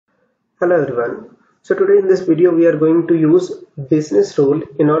Hello everyone. So today in this video we are going to use business rule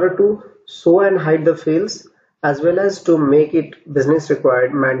in order to show and hide the fields as well as to make it business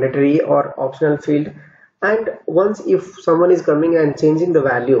required, mandatory or optional field. And once if someone is coming and changing the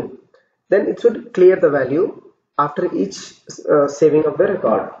value, then it should clear the value after each saving of the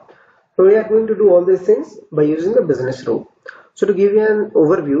record. So we are going to do all these things by using the business rule. So to give you an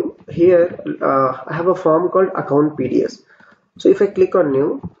overview, here I have a form called account PDS. So if I click on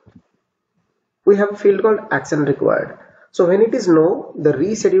new, we have a field called action required. So when it is no, the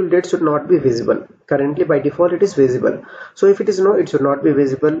reschedule date should not be visible. Currently by default it is visible. So if it is no, it should not be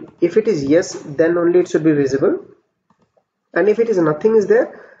visible. If it is yes, then only it should be visible. And if it is nothing is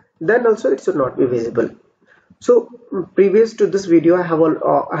there, then also it should not be visible. So previous to this video, I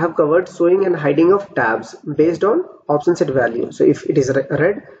have covered showing and hiding of tabs based on option set value. So if it is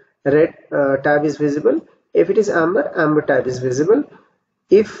red tab is visible. If it is amber tab is visible.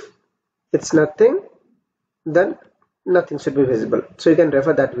 If it's nothing, then nothing should be visible. So you can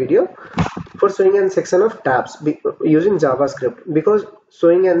refer that video for showing and section of tabs using JavaScript, because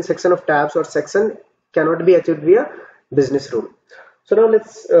showing and section of tabs or section cannot be achieved via business rule. So now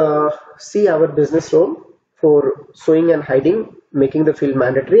let's see our business rule for showing and hiding, making the field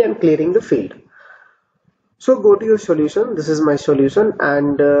mandatory and clearing the field. So go to your solution. This is my solution,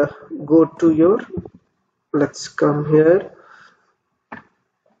 and go to your, let's come here,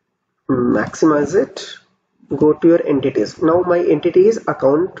 maximize it, go to your entities. Now my entity is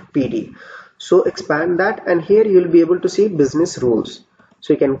account PD, so expand that, and here you will be able to see business rules.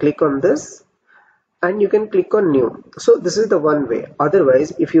 So you can click on this and you can click on new. So this is the one way.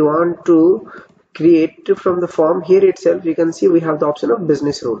 Otherwise, if you want to create from the form, here itself you can see we have the option of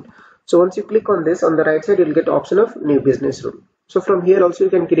business rule. So once you click on this, on the right side you'll get option of new business rule. So from here also you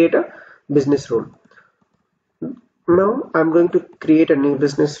can create a business rule. Now I'm going to create a new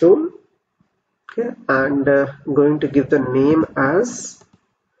business rule. Okay, and going to give the name as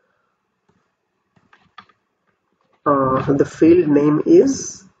the field name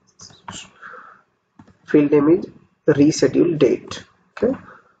is reschedule date. Okay,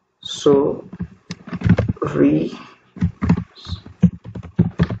 so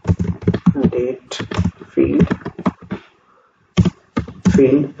date field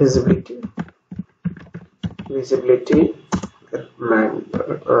visibility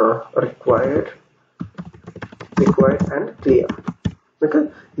required and clear.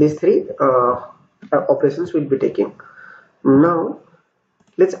 Okay, these three operations will be taking. Now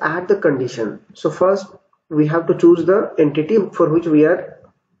let's add the condition. So first we have to choose the entity for which we are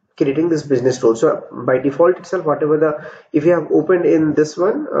creating this business rule. So by default itself, whatever if you have opened in this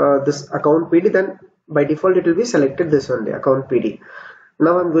one, this account PD, then by default it will be selected this one, the account PD.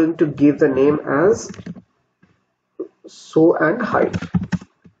 Now I'm going to give the name as show and hide.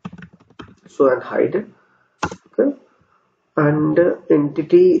 Okay, and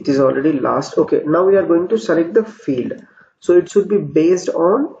entity, it is already last. Okay, now we are going to select the field. So it should be based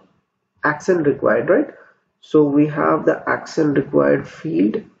on action required, right? So we have the action required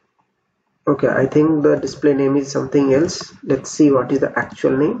field. Okay, I think the display name is something else. Let's see what is the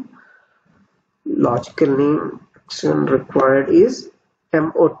actual name. Logical name action required is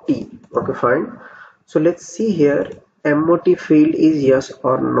MOT. Okay, fine. So let's see here, MOT field is yes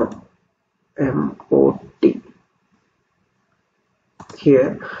or no. MOT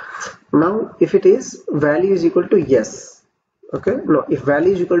here. Now if it is value is equal to yes, okay, no, if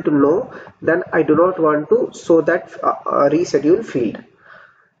value is equal to no, then I do not want to show that reschedule field.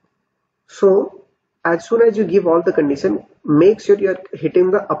 So as soon as you give all the condition, make sure you are hitting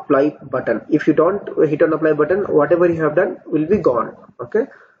the apply button. If you don't hit on apply button, whatever you have done will be gone. Okay,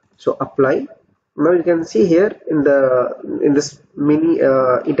 so apply. Now you can see here in this mini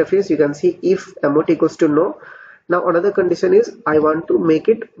interface, you can see if MOT equals to no. Now another condition is I want to make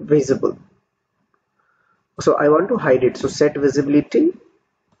it visible, so I want to hide it. So set visibility,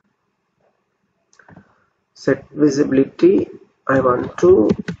 I want to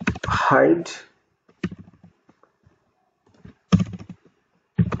hide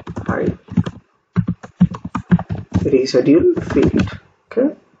reschedule field.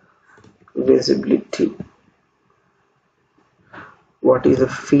 Okay, visibility, what is the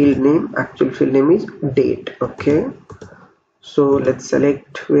field name? Actual field name is date. Okay, so let's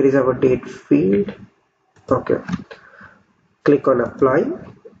select where is our date field. Okay, click on apply,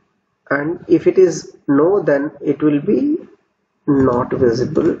 and if it is no, then it will be not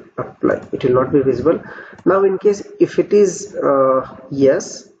visible. Apply, it will not be visible. Now in case if it is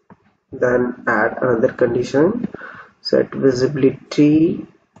yes, then add another condition, set visibility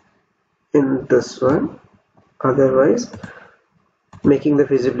in this one, otherwise making the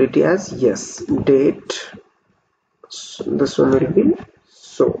visibility as yes. Date, so this one will be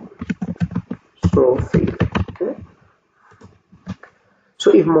so field. Okay,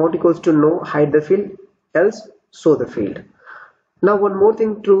 so if mod equals to no, hide the field, else show the field. Now one more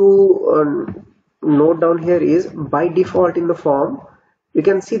thing to note down here is, by default in the form you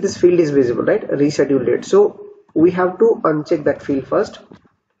can see this field is visible, right? Reschedule date. So we have to uncheck that field first.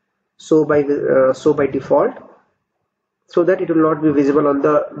 So by default, so that it will not be visible on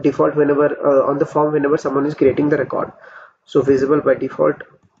the default whenever on the form whenever someone is creating the record. So visible by default.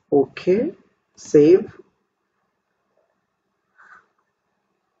 Okay, save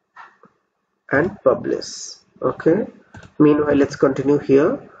and publish. Okay, meanwhile let's continue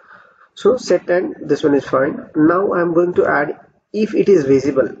here. So set, and this one is fine. Now I'm going to add, if it is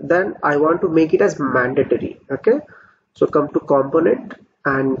visible, then I want to make it as mandatory. Okay, so come to component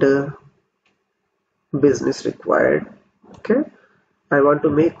and business required. Okay, I want to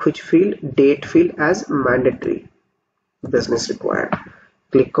make which field? Date field as mandatory, business required.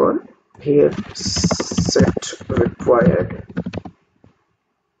 Click on here, set required.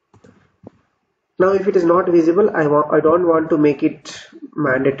 Now if it is not visible, I don't want to make it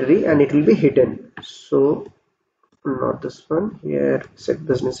mandatory, and it will be hidden. So not this one, here set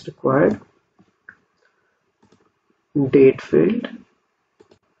business required, date field,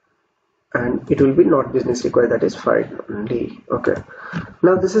 and it will be not business required, that is fine only. Okay,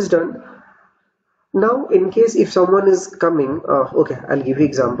 now this is done. Now in case if someone is coming, okay, I'll give you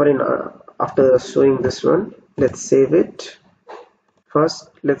example in after showing this one. Let's save it. First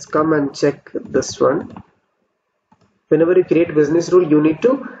let's come and check this one. Whenever you create business rule, you need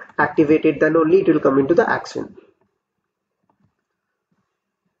to activate it, then only it will come into the action.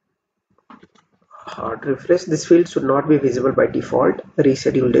 Hard refresh. This field should not be visible by default.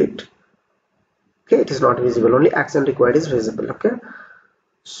 Reschedule date. Okay, it is not visible, only action required is visible. Okay,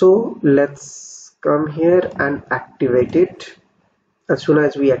 so let's come here and activate it. As soon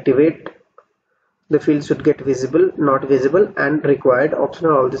as we activate, the field should get visible, not visible, and required,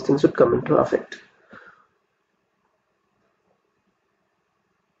 optional, all these things should come into effect.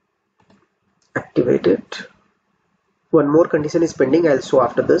 Activate it. One more condition is pending, I'll show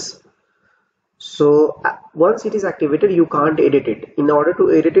after this. So once it is activated, you can't edit it. In order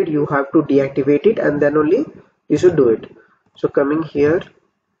to edit it, you have to deactivate it, and then only you should do it. So coming here,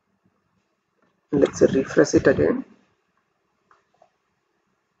 let's refresh it again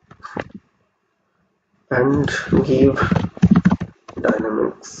and give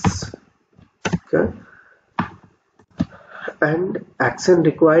dynamics. Okay, and action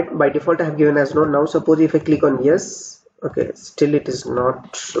required by default I have given as no. Now suppose if I click on yes, okay, still it is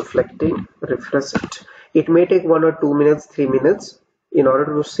not reflecting. Refresh it. It may take 1 or 2 minutes, 3 minutes in order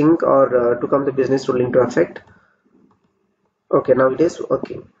to sync or to come the business rule into effect. Okay, now it is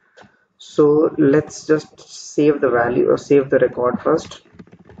working. So let's just save the value or save the record first.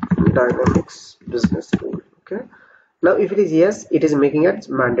 Dynamics business rule. Okay, now if it is yes, it is making it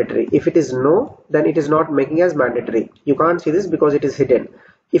mandatory. If it is no, then it is not making as mandatory. You can't see this because it is hidden.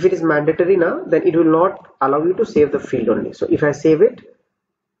 If it is mandatory now, then it will not allow you to save the field only. So if I save it,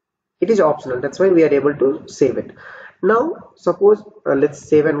 it is optional. That's why we are able to save it. Now suppose let's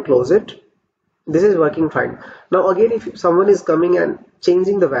save and close it. This is working fine. Now again, if someone is coming and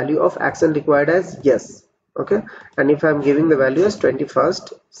changing the value of action required as yes, okay, and if I'm giving the value as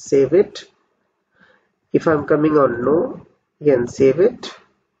 21st, save it. If I'm coming on no, again save it.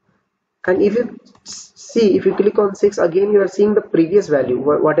 And if you see, if you click on 6, again you are seeing the previous value,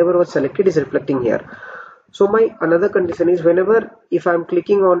 whatever was selected is reflecting here. So my another condition is, whenever if I'm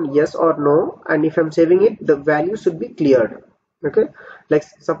clicking on yes or no, and if I'm saving it, the value should be cleared. Okay, like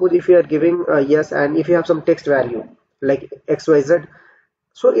suppose if you are giving yes, and if you have some text value like XYZ,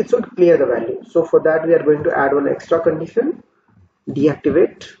 so it should clear the value. So for that we are going to add one extra condition,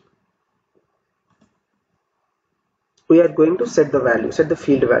 deactivate. We are going to set the value, set the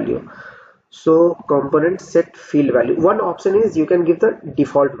field value. So component set field value. One option is you can give the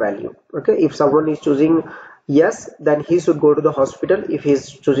default value. Okay, if someone is choosing yes, then he should go to the hospital. If he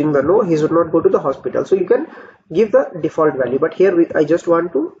is choosing the no, he should not go to the hospital. So you can give the default value, but here I just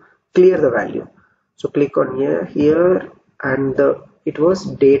want to clear the value. So click on here, and it was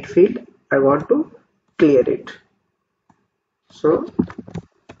date field. I want to clear it. So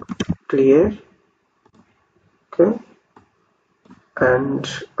clear. Okay, and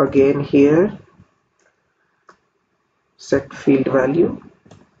again here set field value.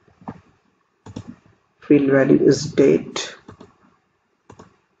 Field value is date.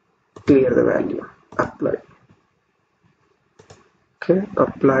 Clear the value. Apply. Okay,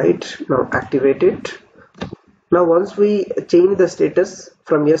 applied. Now activate it. Now once we change the status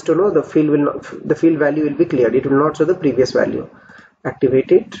from yes to no, the field value will be cleared. It will not show the previous value.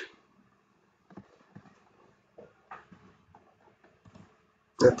 Activate it.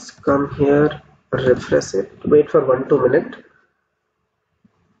 Let's come here, refresh it, wait for 1-2 minutes,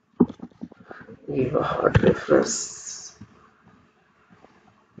 give a hard refresh.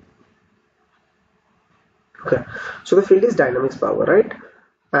 Okay, so the field is dynamics power, right?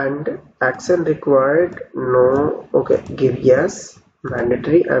 And action required, no. Okay, give yes,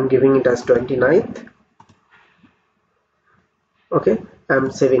 mandatory. I'm giving it as 29th. Okay, I'm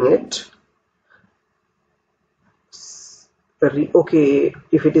saving it. Okay,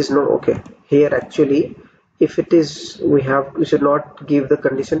 if it is no, okay, here actually if it is, we should not give the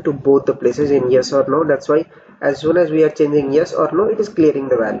condition to both the places in yes or no. That's why as soon as we are changing yes or no, it is clearing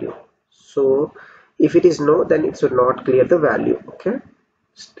the value. So if it is no, then it should not clear the value. Okay,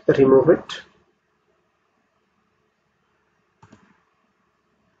 just remove it.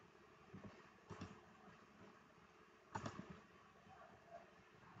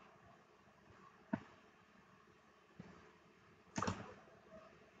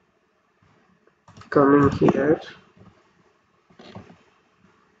 Coming here,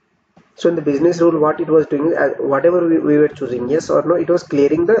 so in the business rule, what it was doing, whatever we were choosing yes or no, it was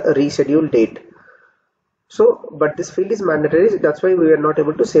clearing the reschedule date. So but this field is mandatory, that's why we were not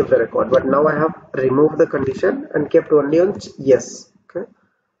able to save the record. But now I have removed the condition and kept only on yes. Okay,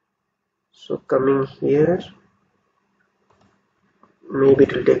 so coming here, maybe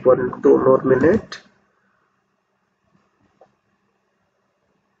it will take 1-2 more minutes.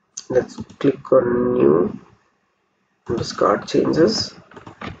 Let's click on new, discard changes,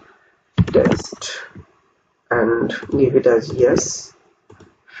 test, and give it as yes.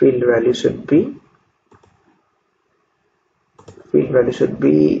 Field value should be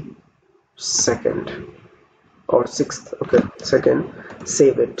second or sixth. Okay, second.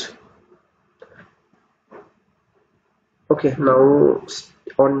 Save it. Okay, now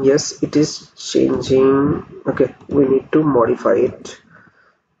on yes it is changing. Okay, we need to modify it.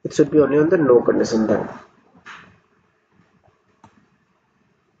 It should be only on the no condition then.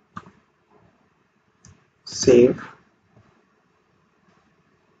 Save.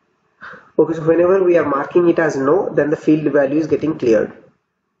 Okay, so whenever we are marking it as no, then the field value is getting cleared.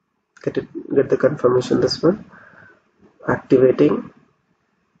 Get the confirmation, this one. Activating.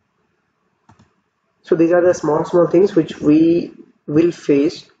 So these are the small things which we will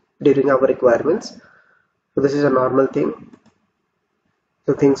face during our requirements. So this is a normal thing.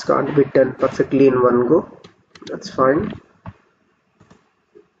 So things can't be done perfectly in one go. That's fine.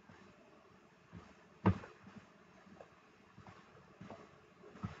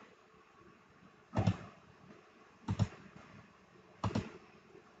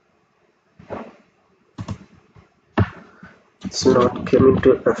 It's not came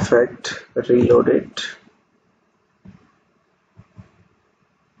into effect. Reload it.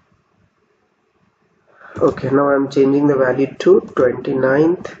 Okay, now I'm changing the value to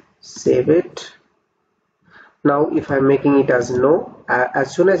 29th. Save it. Now if I'm making it as no,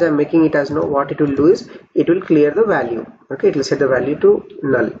 as soon as I'm making it as no, what it will do is it will clear the value. Okay, it will set the value to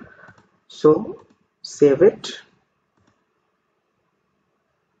null. So save it.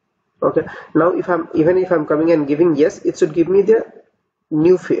 Okay, now if I'm coming and giving yes, it should give me the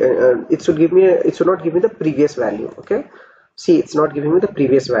new it should not give me the previous value. Okay, see, it's not giving me the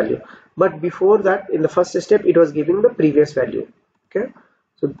previous value, but before that, in the first step, it was giving the previous value. Okay,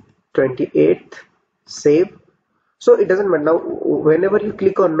 so 28th, save. So it doesn't matter now. Whenever you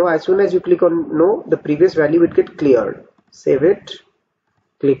click on no, as soon as you click on no, the previous value will get cleared. Save it,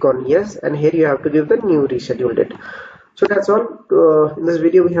 click on yes, and here you have to give the new rescheduled date. So that's all. In this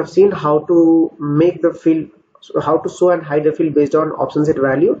video we have seen how to make the field, how to show and hide the field based on option set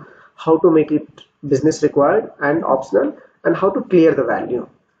value, how to make it business required and optional, and how to clear the value.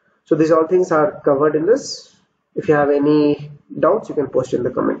 So these all things are covered in this. If you have any doubts, you can post in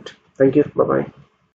the comment. Thank you. Bye bye.